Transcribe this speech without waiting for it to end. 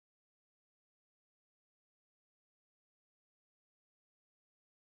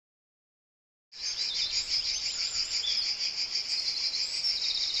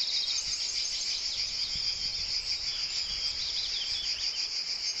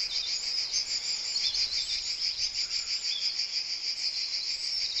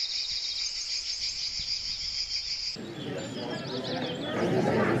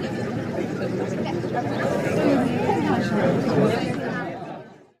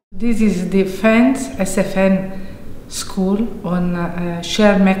This is the FENS SfN School on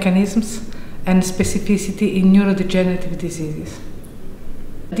shared mechanisms and specificity in neurodegenerative diseases.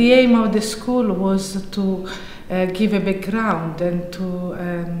 The aim of the school was to give a background and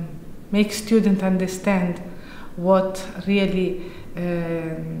to make students understand what really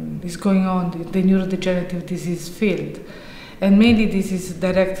is going on in the neurodegenerative disease field. And mainly this is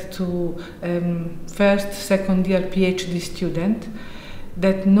directed to first, second year PhD student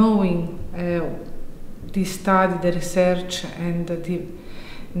that knowing the study, the research and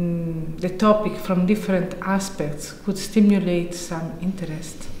the topic from different aspects could stimulate some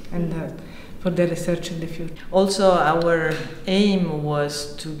interest and for the research in the future. Also, our aim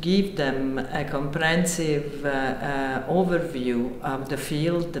was to give them a comprehensive overview of the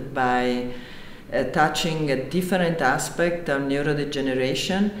field by touching a different aspect of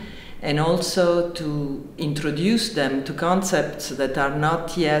neurodegeneration, and also to introduce them to concepts that are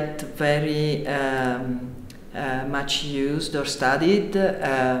not yet very much used or studied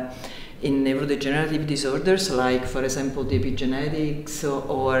in neurodegenerative disorders, like, for example, the epigenetics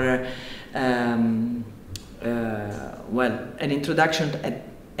or well, an introduction at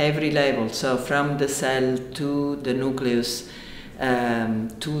every level, so from the cell to the nucleus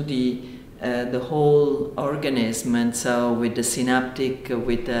to the whole organism, and so with the synaptic,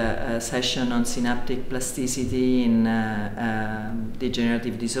 with a session on synaptic plasticity in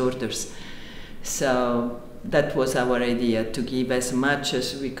degenerative disorders. So that was our idea, to give as much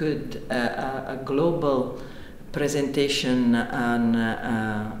as we could a global presentation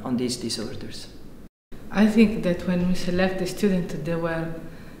on these disorders. I think that when we select the students, there were,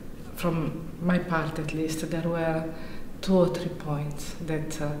 from my part at least, there were 2 or 3 points.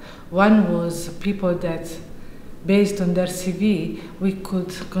 That one was people that, based on their CV, we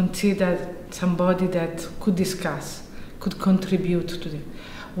could consider somebody that could discuss, could contribute to it.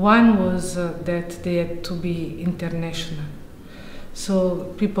 One was that they had to be international.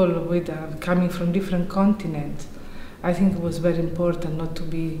 So people with coming from different continents, I think it was very important not to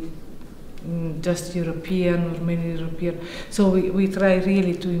be just European or many European. So we try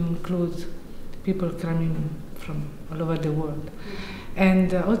really to include people coming from all over the world.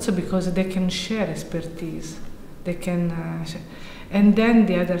 And also because they can share expertise. They can and then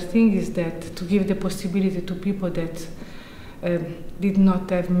the other thing is that to give the possibility to people that did not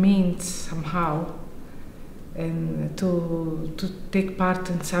have means somehow and to take part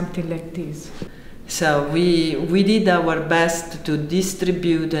in something like this. So we did our best to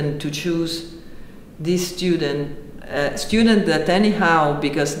distribute and to choose this student that anyhow,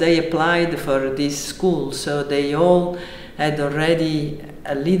 because they applied for this school, so they all had already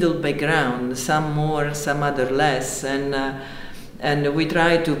a little background, some more, some other less, and we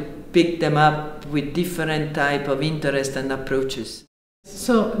tried to pick them up with different type of interest and approaches.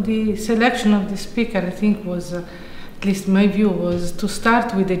 So the selection of the speaker, I think, was, at least my view, was to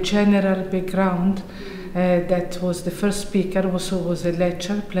start with a general background. That was the first speaker, also was a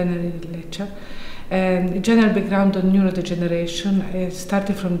lecture, plenary lecture, and a general background on neurodegeneration,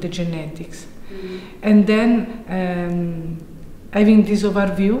 starting from the genetics. And then having this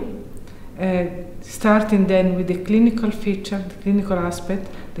overview, starting then with the clinical feature, the clinical aspect,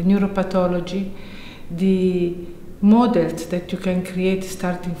 the neuropathology, the models that you can create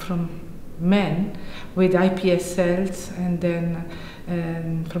starting from men with iPS cells and then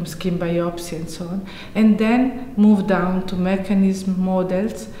from skin biopsy and so on, and then move down to mechanism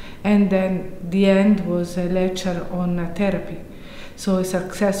models, and then the end was a lecture on therapy. So a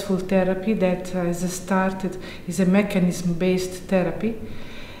successful therapy that has started is a mechanism-based therapy,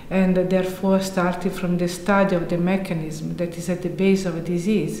 and therefore starting from the study of the mechanism that is at the base of a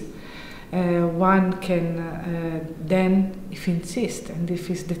disease. One can then, if insist and if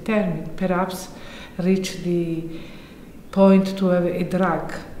is determined, perhaps reach the point to have a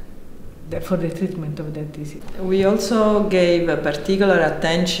drug for the treatment of that disease. We also gave a particular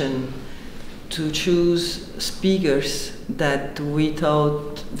attention to choose speakers that we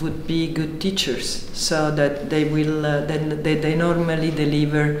thought would be good teachers, so that they will they normally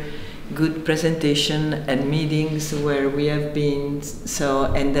deliver good presentation at meetings where we have been, so,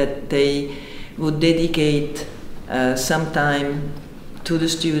 and that they would dedicate some time to the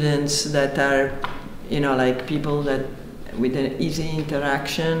students that are, you know, like people that with an easy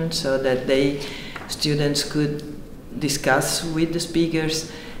interaction, so that students could discuss with the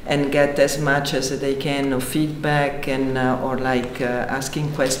speakers and get as much as they can of feedback and or like asking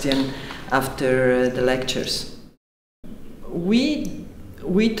questions after the lectures. We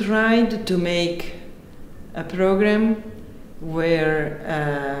tried to make a program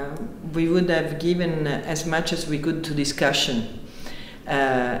where we would have given as much as we could to discussion.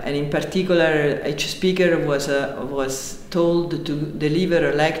 And in particular, each speaker was told to deliver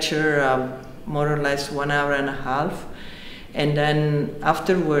a lecture of more or less 1 hour and a half. And then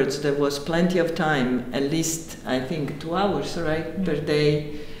afterwards, there was plenty of time, at least I think 2 hours, right, per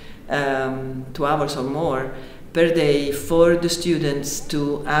day, 2 hours or more per day for the students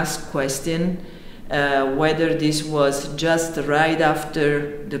to ask questions, whether this was just right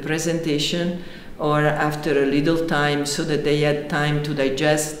after the presentation or after a little time, so that they had time to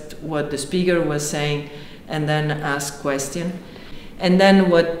digest what the speaker was saying and then ask questions. And then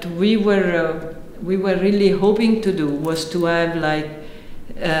what we were really hoping to do was to have like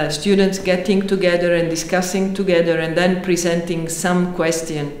students getting together and discussing together and then presenting some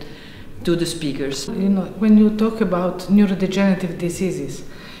question to the speakers. You know, when you talk about neurodegenerative diseases,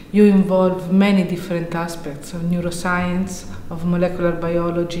 you involve many different aspects of neuroscience, of molecular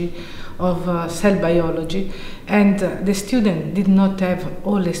biology, of cell biology, and the student did not have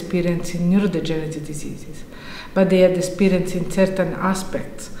all experience in neurodegenerative diseases, but they had experience in certain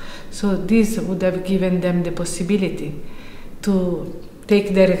aspects. So this would have given them the possibility to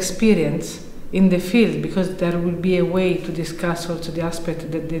take their experience in the field, because there will be a way to discuss also the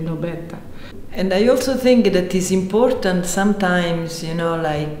aspect that they know better. And I also think that it's important sometimes, you know,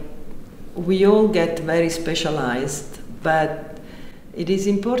 like we all get very specialized, but it is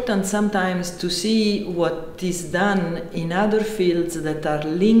important sometimes to see what is done in other fields that are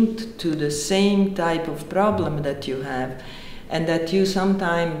linked to the same type of problem that you have, and that you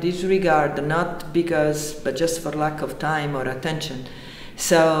sometimes disregard, not because, but just for lack of time or attention.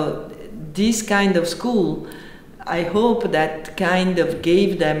 So this kind of school, I hope that kind of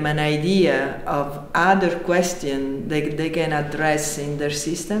gave them an idea of other questions they can address in their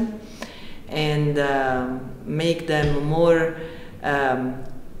system, and make them more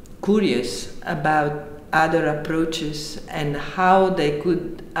curious about other approaches and how they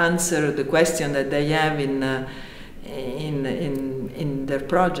could answer the question that they have in their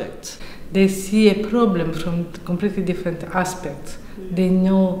projects. They see a problem from completely different aspects. They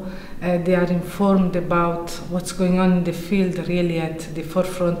know, they are informed about what's going on in the field, really at the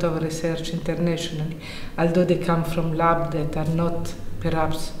forefront of research internationally, although they come from labs that are not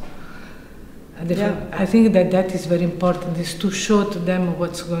perhaps. I think that is very important, is to show to them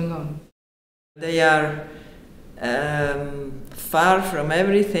what's going on. They are far from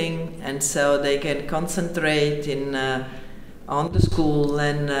everything, and so they can concentrate on the school,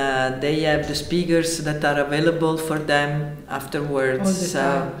 and they have the speakers that are available for them afterwards. All the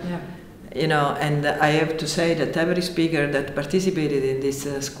time, yeah. You know, and I have to say that every speaker that participated in this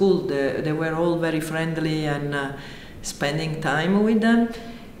school, they were all very friendly and spending time with them.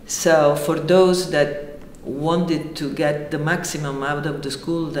 So for those that wanted to get the maximum out of the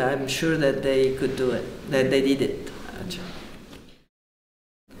school, I'm sure that they could do it, that they did it. Actually.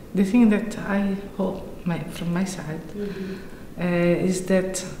 The thing that I hope from my side is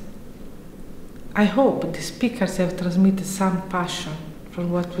that I hope the speakers have transmitted some passion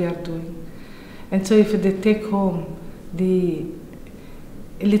from what we are doing. And so if they take home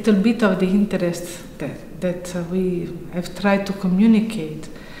a little bit of the interest that we have tried to communicate,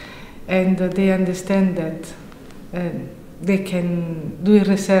 and they understand that they can do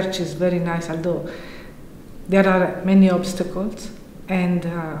research is very nice, although there are many obstacles, and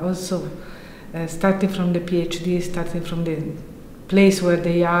also starting from the PhD, starting from the place where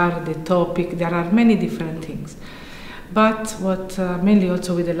they are, the topic, there are many different things. But what mainly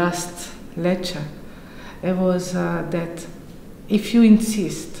also with the last lecture, it was that if you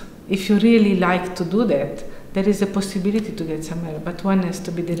insist, if you really like to do that, there is a possibility to get somewhere, but one has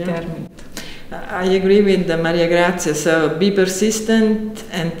to be determined. Yeah. I agree with Maria Grazia. So be persistent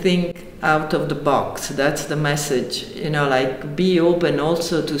and think out of the box. That's the message. You know, like be open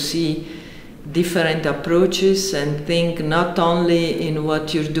also to see different approaches and think not only in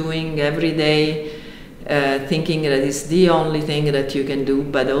what you're doing every day, thinking that it's the only thing that you can do,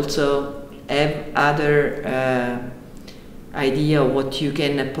 but also have other idea of what you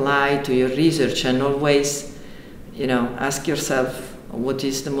can apply to your research, and always, you know, ask yourself what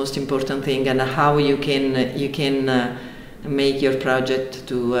is the most important thing and how you can make your project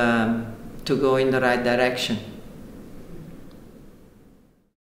to go in the right direction.